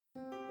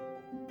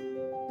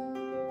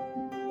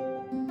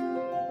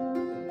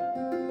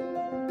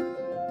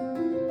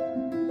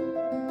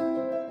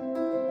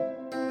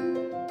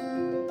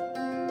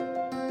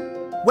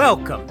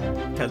Welcome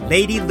to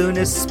Lady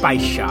Luna's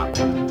Spice Shop.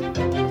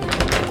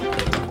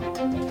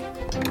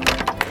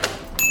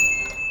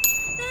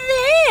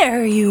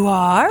 There you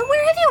are.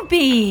 Where have you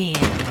been?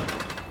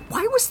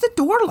 Why was the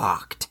door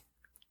locked?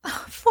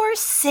 For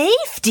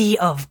safety,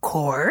 of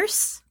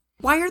course.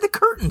 Why are the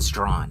curtains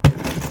drawn?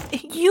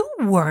 You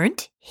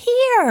weren't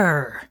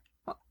here.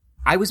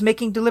 I was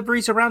making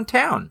deliveries around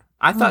town.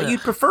 I thought you'd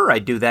prefer I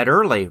do that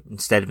early,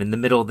 instead of in the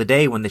middle of the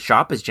day when the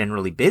shop is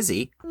generally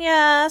busy.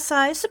 Yes,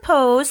 I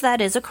suppose that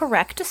is a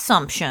correct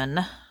assumption.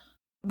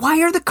 Why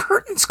are the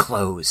curtains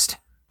closed?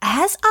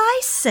 As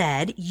I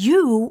said,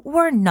 you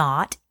were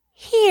not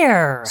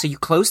here. So you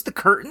closed the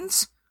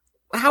curtains?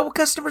 How will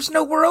customers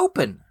know we're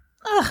open?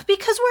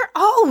 Because we're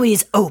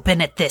always open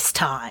at this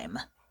time.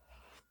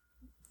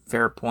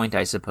 Fair point,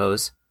 I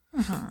suppose.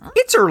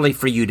 It's early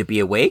for you to be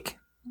awake.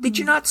 Did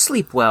you not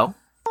sleep well?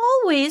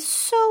 Always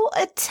so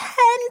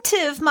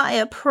attentive, my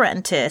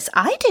apprentice.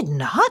 I did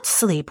not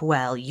sleep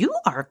well. You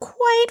are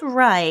quite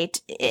right.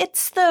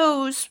 It's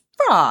those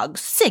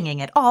frogs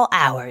singing at all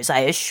hours, I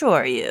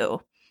assure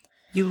you.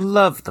 You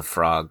love the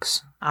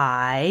frogs.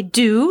 I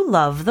do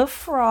love the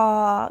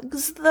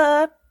frogs.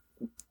 The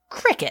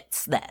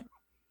crickets, then.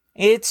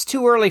 It's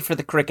too early for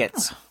the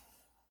crickets.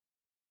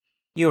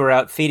 You were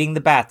out feeding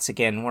the bats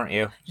again, weren't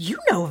you? You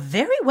know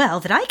very well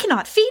that I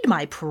cannot feed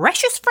my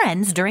precious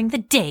friends during the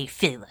day,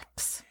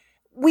 Felix.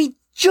 We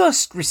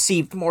just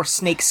received more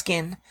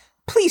snakeskin.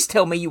 Please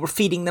tell me you were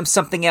feeding them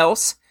something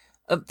else.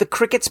 The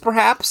crickets,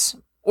 perhaps?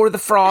 Or the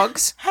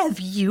frogs? Have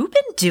you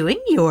been doing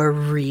your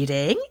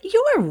reading?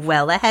 You're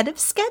well ahead of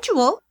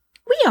schedule.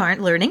 We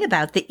aren't learning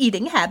about the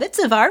eating habits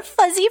of our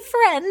fuzzy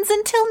friends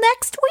until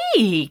next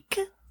week.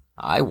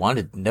 I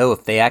wanted to know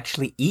if they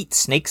actually eat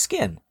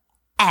snakeskin.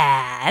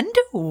 And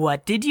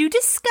what did you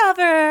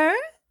discover?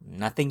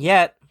 Nothing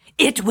yet.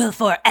 It will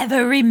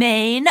forever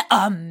remain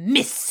a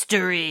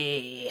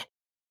mystery.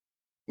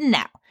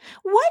 Now,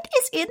 what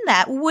is in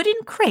that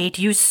wooden crate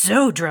you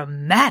so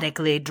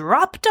dramatically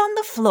dropped on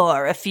the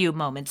floor a few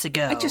moments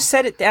ago? I just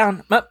set it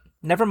down.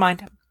 Never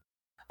mind.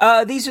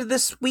 These are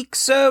this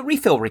week's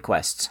refill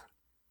requests.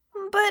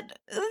 But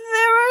there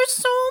are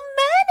so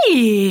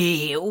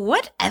many.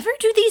 Whatever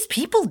do these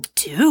people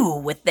do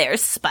with their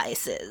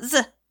spices?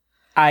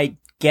 I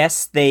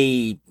guess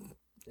they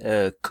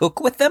cook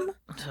with them?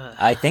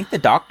 I think the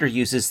doctor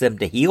uses them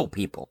to heal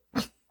people.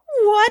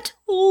 What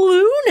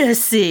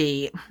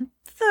lunacy!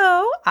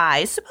 Though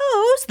I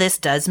suppose this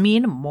does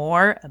mean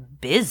more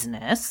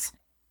business.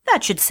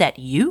 That should set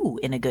you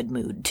in a good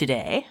mood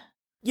today.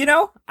 You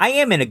know, I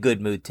am in a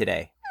good mood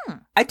today.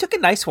 I took a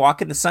nice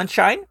walk in the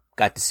sunshine,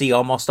 got to see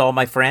almost all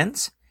my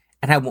friends,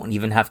 and I won't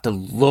even have to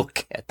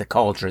look at the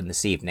cauldron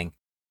this evening.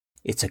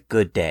 It's a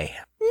good day.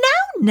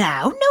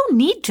 Now, no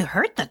need to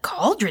hurt the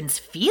cauldron's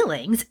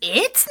feelings.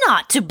 It's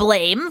not to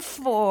blame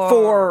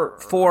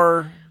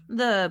For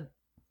the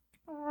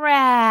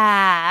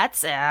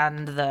rats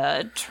and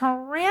the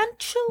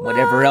tarantulas.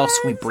 whatever else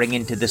we bring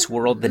into this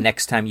world the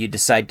next time you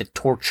decide to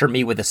torture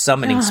me with a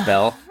summoning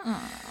spell.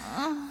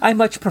 I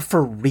much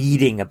prefer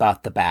reading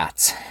about the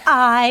bats.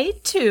 I,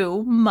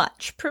 too,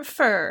 much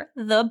prefer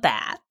the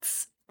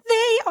bats.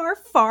 They are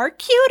far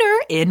cuter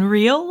in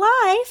real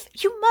life.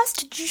 You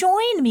must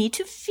join me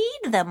to feed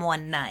them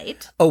one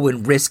night. Oh,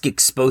 and risk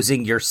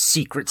exposing your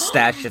secret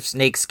stash of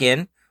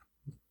snakeskin?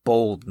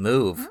 Bold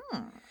move.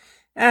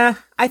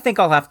 I think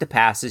I'll have to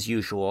pass as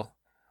usual.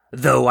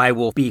 Though I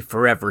will be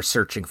forever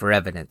searching for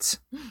evidence.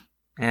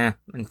 And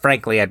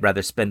frankly, I'd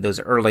rather spend those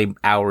early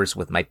hours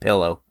with my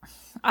pillow.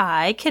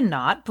 I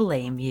cannot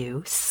blame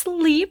you.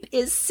 Sleep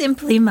is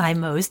simply my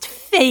most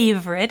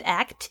favorite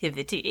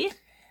activity.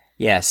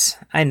 Yes,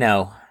 I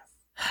know.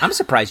 I'm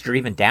surprised you're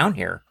even down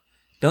here.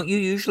 Don't you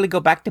usually go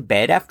back to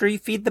bed after you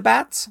feed the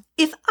bats?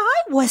 If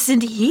I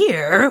wasn't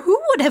here,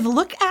 who would have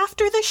looked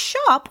after the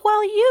shop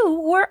while you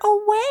were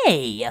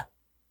away?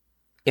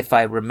 If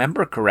I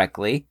remember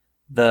correctly,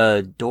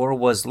 the door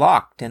was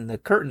locked and the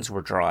curtains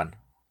were drawn.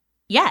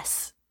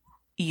 Yes.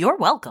 You're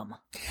welcome.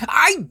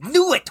 I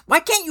knew it! Why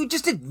can't you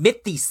just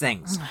admit these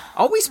things?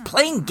 Always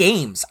playing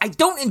games. I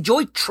don't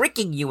enjoy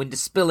tricking you into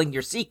spilling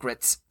your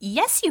secrets.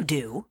 Yes, you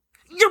do.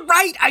 You're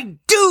right, I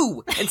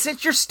do! And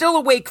since you're still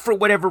awake for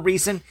whatever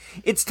reason,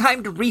 it's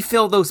time to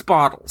refill those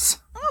bottles.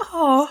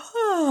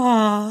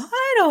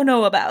 I don't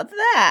know about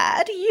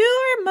that.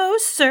 You're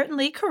most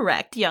certainly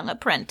correct, young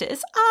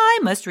apprentice. I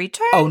must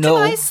return to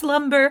my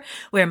slumber,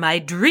 where my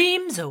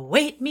dreams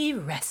await me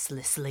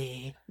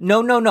restlessly.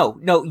 No,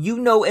 you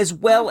know as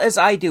well as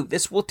I do.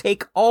 This will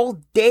take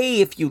all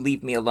day if you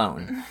leave me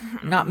alone.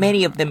 Not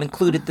many of them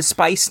included the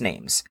spice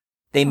names.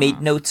 They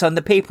made notes on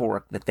the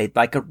paperwork that they'd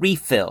like a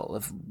refill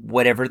of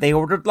whatever they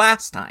ordered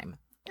last time.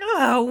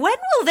 When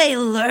will they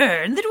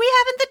learn that we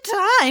haven't the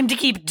time to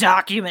keep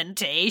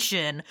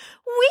documentation?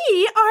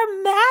 We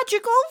are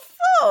magical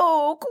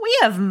folk. We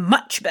have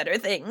much better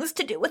things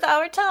to do with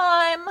our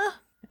time.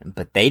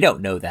 But they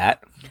don't know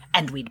that.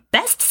 And we'd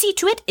best see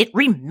to it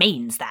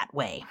remains that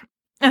way.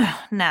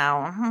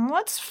 Now,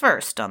 what's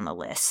first on the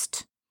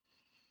list?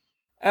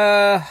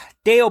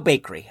 Dale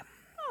Bakery.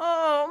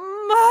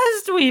 Oh,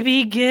 Must we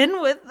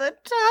begin with the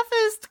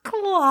toughest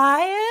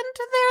client?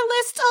 Their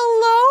list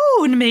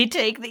alone may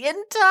take the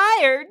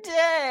entire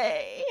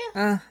day.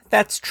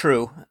 That's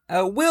true.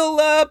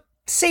 We'll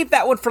save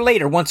that one for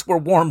later once we're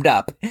warmed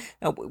up.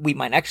 We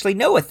might actually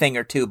know a thing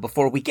or two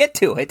before we get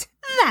to it.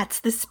 That's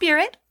the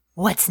spirit.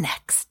 What's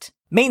next?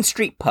 Main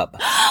Street Pub.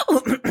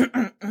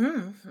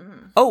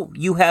 Oh,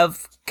 you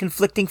have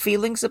conflicting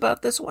feelings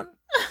about this one?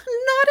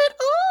 Not at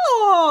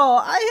all.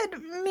 I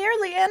had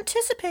merely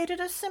anticipated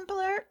a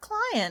simpler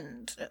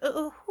client.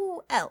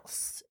 Who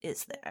else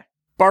is there?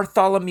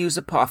 Bartholomew's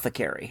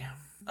Apothecary.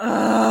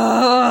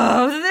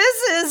 Oh,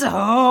 this is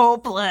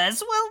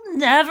hopeless. We'll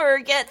never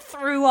get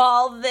through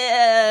all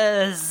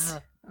this.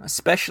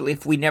 Especially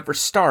if we never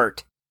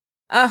start.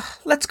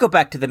 Let's go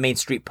back to the Main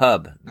Street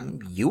Pub.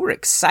 You were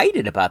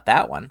excited about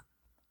that one.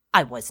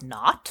 I was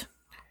not.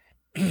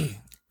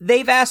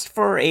 They've asked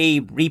for a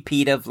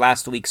repeat of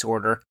last week's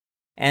order,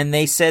 and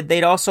they said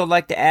they'd also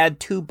like to add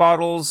 2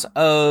 bottles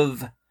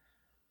of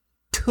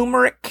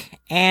turmeric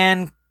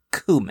and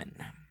cumin.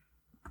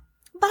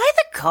 By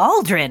the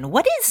cauldron,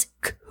 what is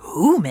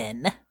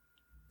cumin?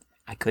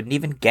 I couldn't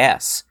even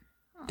guess.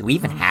 Do we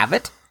even have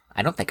it?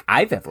 I don't think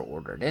I've ever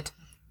ordered it.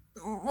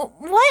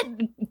 What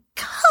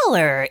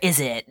color is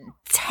it?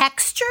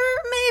 Texture,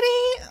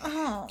 maybe?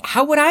 Oh.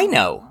 How would I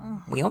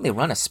know? We only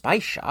run a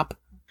spice shop.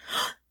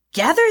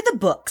 Gather the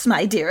books,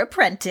 my dear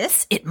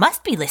apprentice. It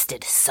must be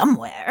listed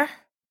somewhere.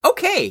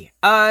 Okay,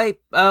 where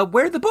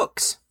are the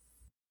books?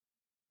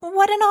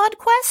 What an odd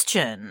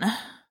question.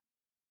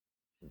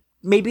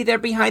 Maybe they're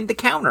behind the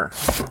counter.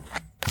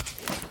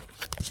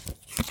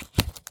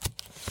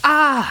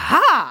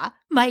 Aha!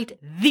 Might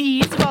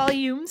these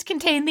volumes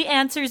contain the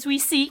answers we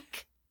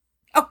seek?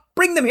 Oh,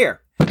 bring them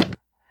here.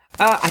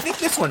 I think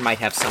this one might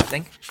have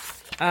something.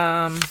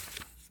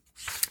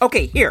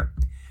 Okay, here.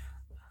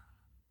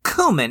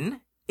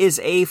 Cumin is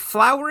a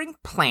flowering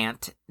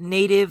plant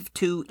native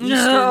to eastern...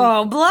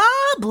 No, blah,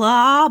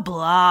 blah,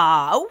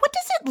 blah. What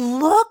does it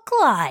look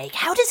like?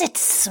 How does it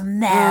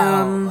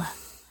smell?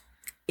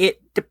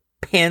 It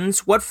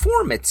depends what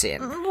form it's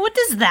in. What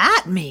does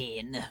that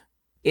mean?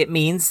 It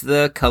means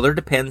the color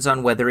depends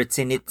on whether it's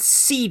in its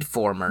seed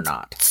form or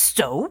not.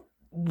 So,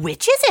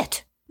 which is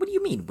it? What do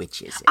you mean,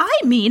 which is it? I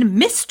mean,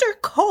 Mr.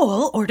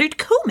 Cole ordered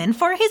cumin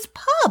for his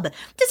pub.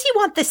 Does he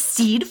want the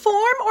seed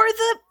form or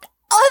the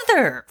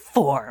other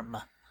form?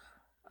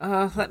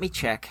 Let me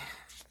check.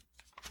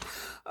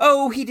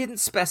 Oh, he didn't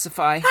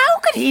specify. How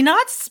could he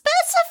not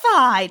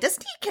specify?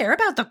 Doesn't he care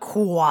about the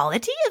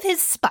quality of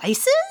his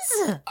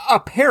spices?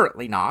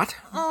 Apparently not.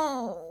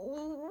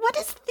 Oh, what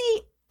is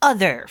the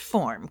other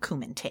form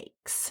cumin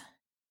takes?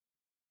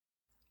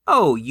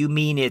 Oh, you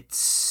mean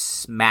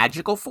its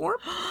magical form?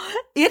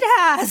 It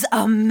has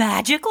a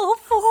magical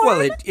form?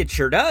 Well, it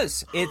sure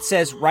does. It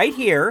says right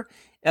here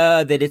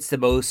that it's the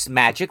most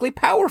magically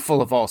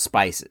powerful of all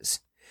spices.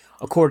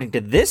 According to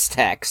this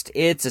text,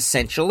 it's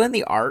essential in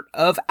the art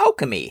of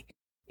alchemy.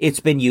 It's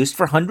been used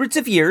for hundreds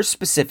of years,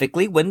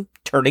 specifically when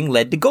turning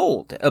lead to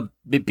gold,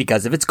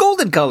 because of its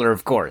golden color,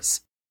 of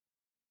course.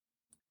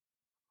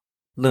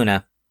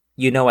 Luna,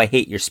 you know I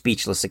hate your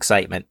speechless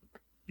excitement.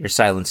 Your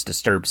silence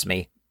disturbs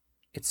me.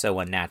 It's so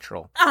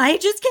unnatural. I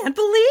just can't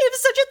believe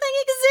such a thing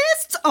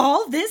exists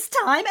all this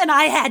time, and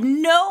I had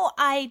no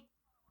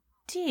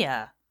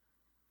idea.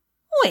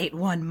 Wait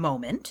one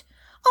moment.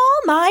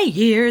 All my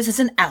years as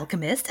an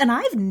alchemist, and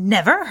I've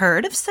never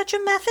heard of such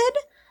a method?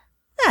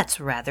 That's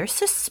rather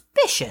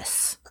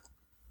suspicious.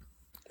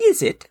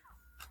 Is it?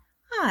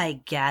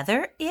 I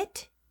gather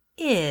it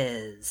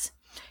is.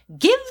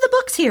 Give the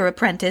books here,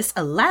 apprentice.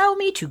 Allow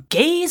me to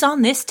gaze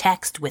on this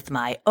text with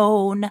my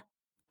own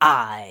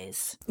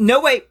eyes. No,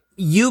 wait.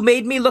 You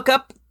made me look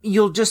up.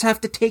 You'll just have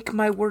to take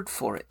my word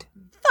for it.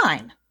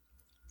 Fine.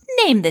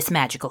 Name this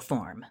magical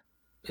form.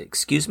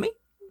 Excuse me?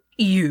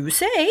 You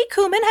say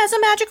cumin has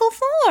a magical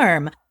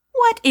form.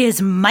 What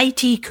is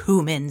Mighty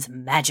Cumin's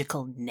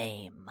magical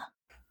name?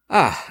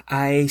 Ah,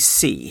 I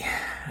see.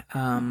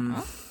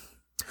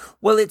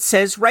 Well, it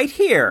says right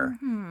here.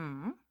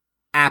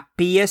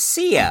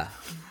 Apiaceae.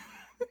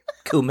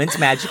 Cumin's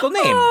magical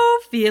name.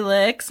 Oh,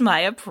 Felix, my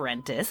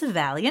apprentice.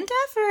 Valiant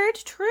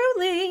effort,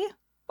 truly.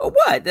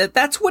 What?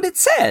 That's what it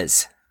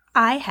says.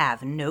 I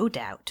have no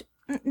doubt.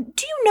 Do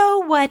you know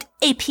what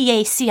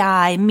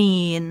Apiaceae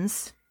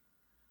means?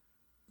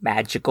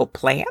 Magical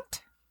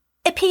plant?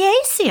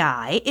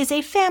 Apiaceae is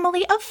a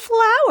family of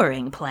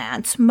flowering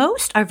plants.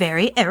 Most are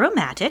very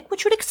aromatic,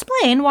 which would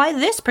explain why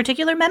this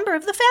particular member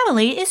of the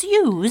family is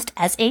used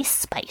as a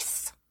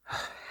spice.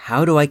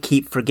 How do I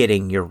keep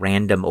forgetting your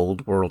random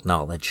old world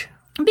knowledge?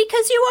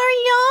 Because you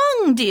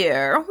are young,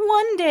 dear.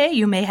 One day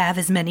you may have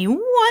as many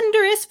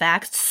wondrous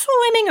facts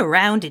swimming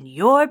around in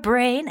your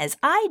brain as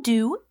I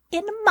do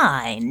in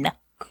mine.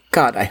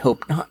 God, I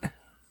hope not.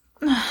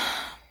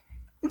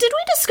 Did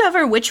we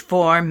discover which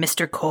form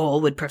Mr.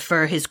 Cole would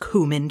prefer his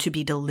cumin to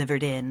be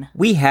delivered in?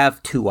 We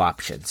have 2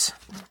 options.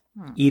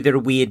 Either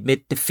we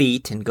admit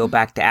defeat and go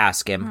back to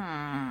ask him,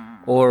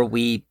 or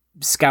we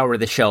scour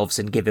the shelves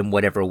and give him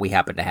whatever we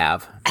happen to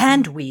have.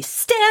 And we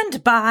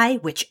stand by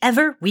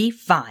whichever we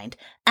find.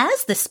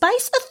 As the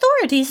spice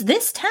authorities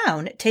this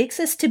town takes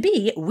us to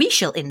be, we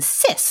shall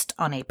insist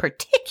on a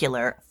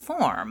particular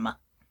form.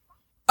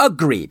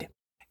 Agreed.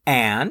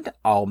 And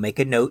I'll make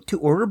a note to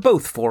order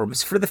both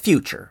forms for the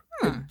future,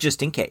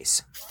 just in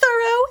case.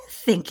 Thorough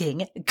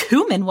thinking.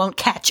 Cumin won't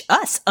catch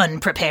us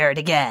unprepared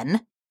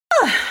again.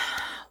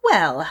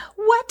 Well,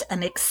 what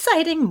an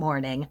exciting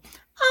morning.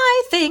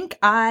 I think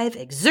I've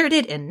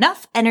exerted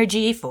enough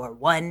energy for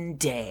one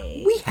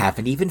day. We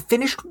haven't even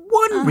finished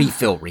one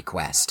refill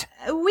request.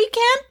 We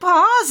can't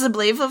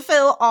possibly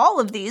fulfill all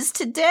of these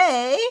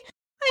today.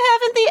 I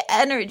haven't the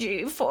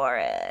energy for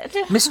it.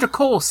 Mr.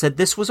 Cole said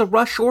this was a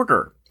rush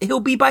order. He'll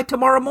be by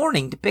tomorrow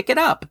morning to pick it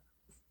up.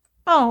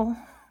 Oh,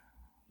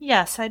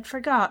 yes, I'd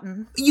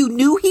forgotten. You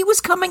knew he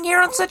was coming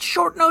here on such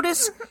short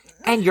notice?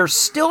 And you're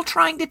still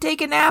trying to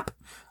take a nap?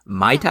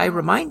 Might I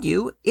remind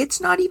you, it's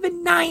not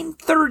even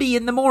 9:30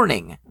 in the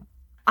morning.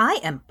 I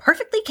am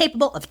perfectly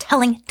capable of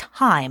telling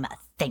time,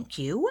 thank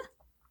you.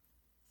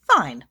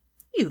 Fine,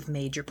 you've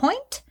made your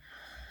point.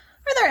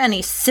 Are there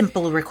any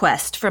simple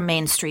requests from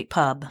Main Street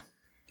Pub?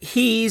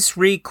 He's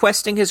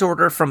requesting his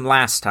order from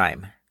last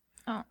time.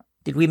 Oh.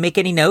 Did we make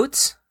any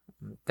notes?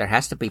 There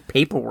has to be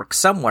paperwork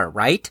somewhere,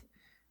 right?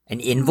 An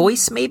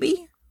invoice,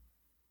 maybe?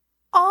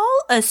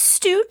 All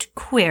astute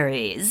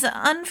queries.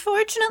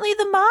 Unfortunately,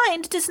 the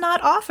mind does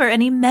not offer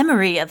any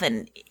memory of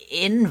an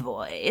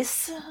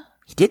invoice.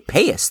 He did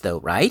pay us, though,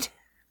 right?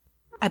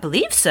 I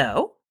believe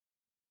so.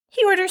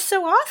 He orders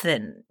so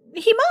often.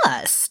 He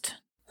must.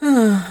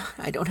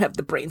 I don't have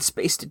the brain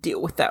space to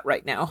deal with that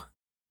right now.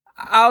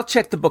 I'll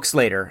check the books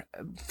later.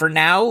 For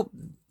now,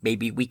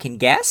 maybe we can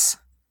guess?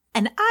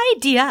 An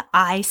idea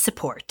I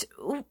support.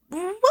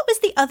 What was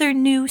the other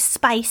new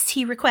spice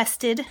he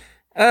requested?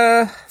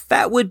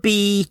 That would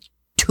be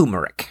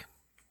turmeric.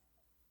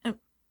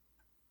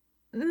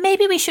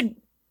 Maybe we should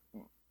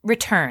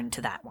return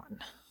to that one.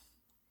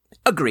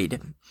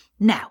 Agreed.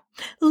 Now,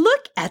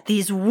 look at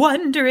these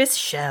wondrous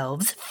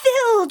shelves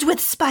filled with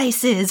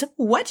spices.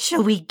 What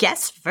shall we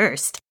guess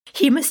first?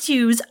 He must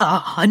use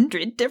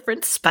 100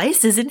 different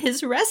spices in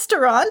his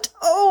restaurant.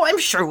 Oh, I'm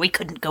sure we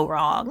couldn't go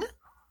wrong.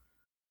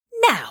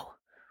 Now,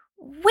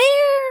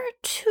 where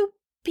to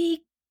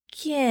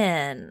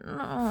begin?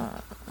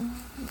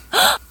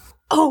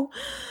 Oh,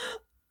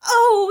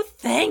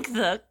 thank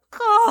the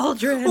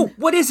cauldron. Oh,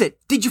 what is it?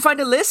 Did you find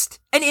a list?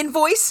 An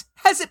invoice?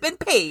 Has it been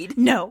paid?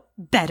 No,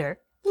 better.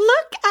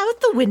 Look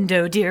out the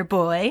window, dear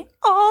boy.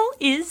 All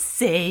is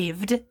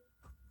saved.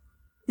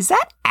 Is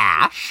that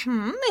Ash?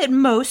 It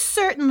most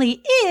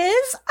certainly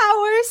is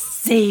our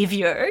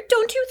savior,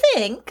 don't you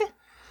think?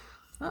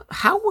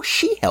 How will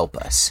she help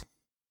us?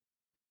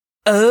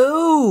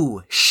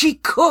 Oh, she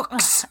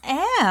cooks.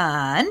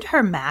 And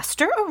her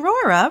master,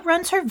 Aurora,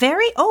 runs her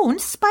very own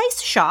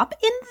spice shop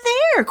in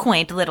their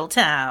quaint little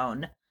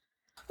town.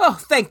 Oh,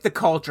 thank the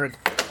cauldron.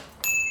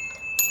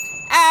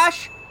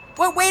 Ash,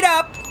 wait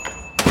up.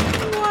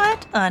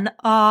 What an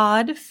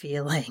odd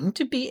feeling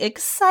to be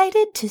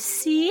excited to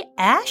see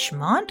Ash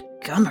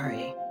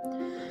Montgomery.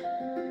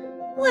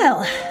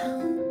 Well,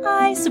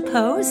 I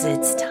suppose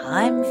it's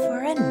time for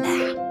a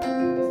nap.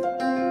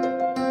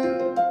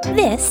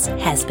 This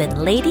has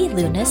been Lady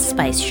Luna's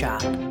Spice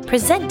Shop,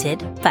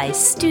 presented by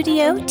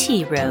Studio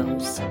Tea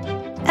Rose.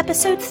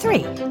 Episode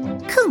 3,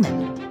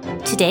 Cumin.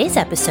 Today's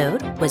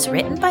episode was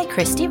written by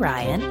Christy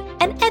Ryan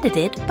and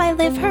edited by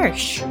Liv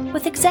Hirsch,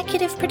 with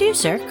executive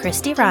producer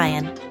Christy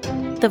Ryan.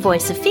 The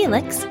voice of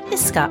Felix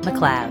is Scott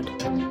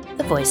McLeod.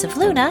 The voice of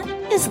Luna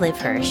is Liv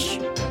Hirsch.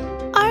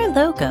 Our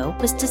logo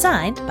was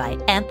designed by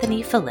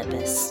Anthony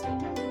Philippus.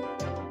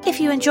 If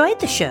you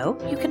enjoyed the show,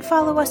 you can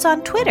follow us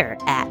on Twitter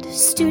at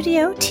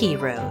Studio Tea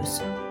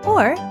Rose,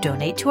 or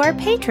donate to our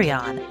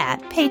Patreon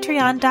at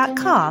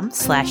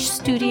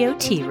patreon.com/Studio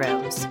Tea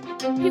Rose.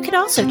 You can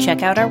also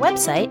check out our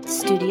website,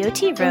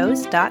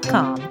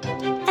 studiotearose.com.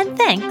 And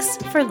thanks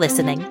for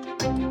listening.